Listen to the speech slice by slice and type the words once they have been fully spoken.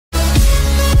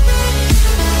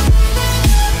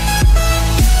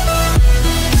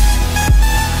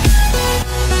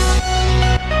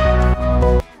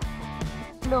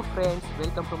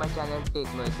welcome to my channel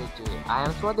Techno SHJ. I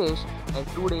am Swadesh and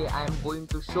today I am going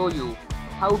to show you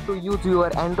how to use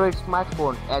your Android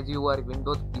smartphone as your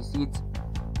Windows PC's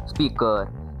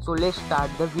speaker. So let's start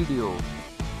the video.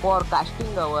 For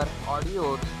casting our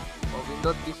audios or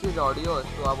Windows PC's audios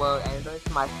to our Android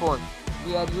smartphone,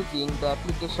 we are using the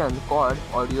application called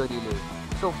AudioRelay.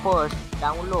 So first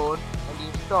download and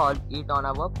install it on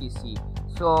our PC.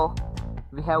 So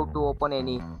we have to open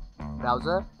any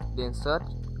browser, then search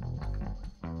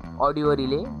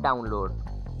AudioRelay download.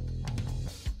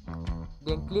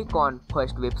 Then click on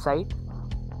first website.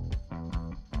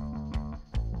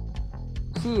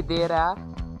 See, there are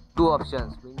two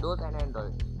options, Windows and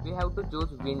Android. We have to choose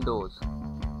Windows.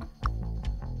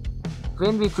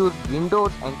 When we choose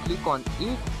Windows and click on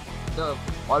it, the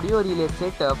AudioRelay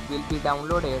setup will be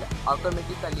downloaded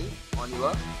automatically on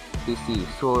your PC.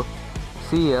 So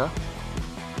see here,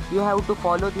 you have to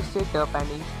follow this setup and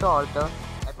install the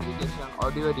application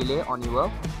AudioRelay on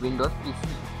your Windows PC.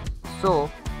 So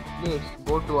let's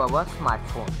go to our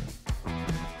smartphone.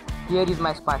 Here is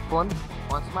my smartphone.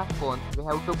 On smartphone, we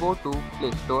have to go to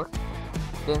Play Store,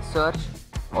 then search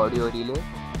AudioRelay,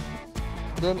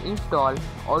 then install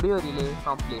AudioRelay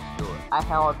from Play Store. I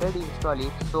have already installed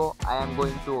it, so I am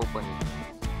going to open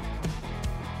it.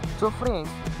 So friends,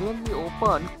 when we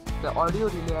open the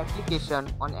AudioRelay application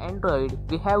on Android,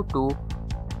 we have to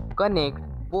connect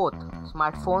both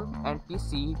smartphone and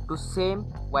PC to same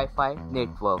Wi-Fi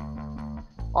network,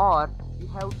 or we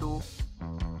have to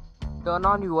turn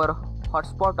on your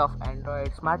hotspot of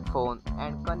Android smartphone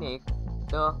and connect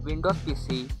the Windows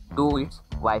PC to its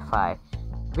Wi-Fi.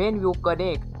 When you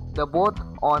connect the both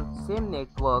on same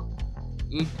network,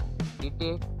 it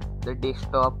detects the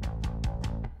desktop,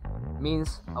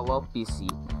 means our PC.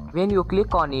 When you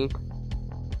click on it,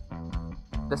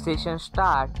 the session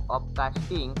start of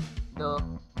casting the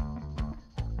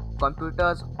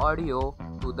computer's audio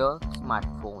to the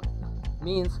smartphone.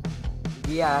 Means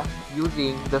we are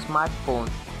using the smartphone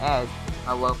as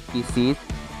our PC's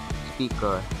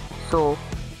speaker. So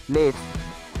let's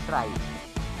try it.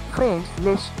 Friends,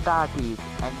 let's start it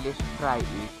and let's try it.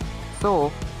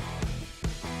 So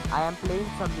I am playing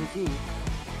some music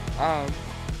and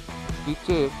we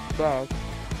check that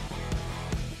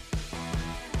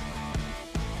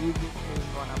it is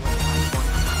playing on our iPhone.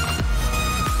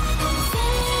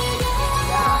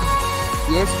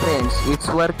 Yes friends, it's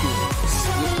working.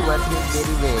 It's working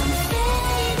very well.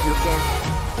 You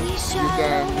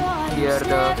can hear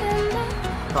the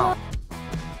sound.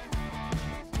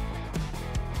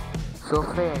 So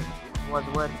friends, it was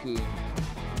working.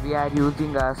 We are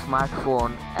using a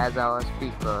smartphone as our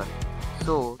speaker.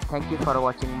 So thank you for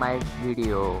watching my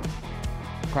video.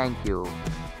 Thank you.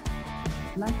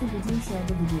 Like the video, share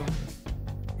the video.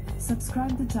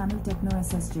 Subscribe the channel Techno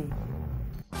SSJ.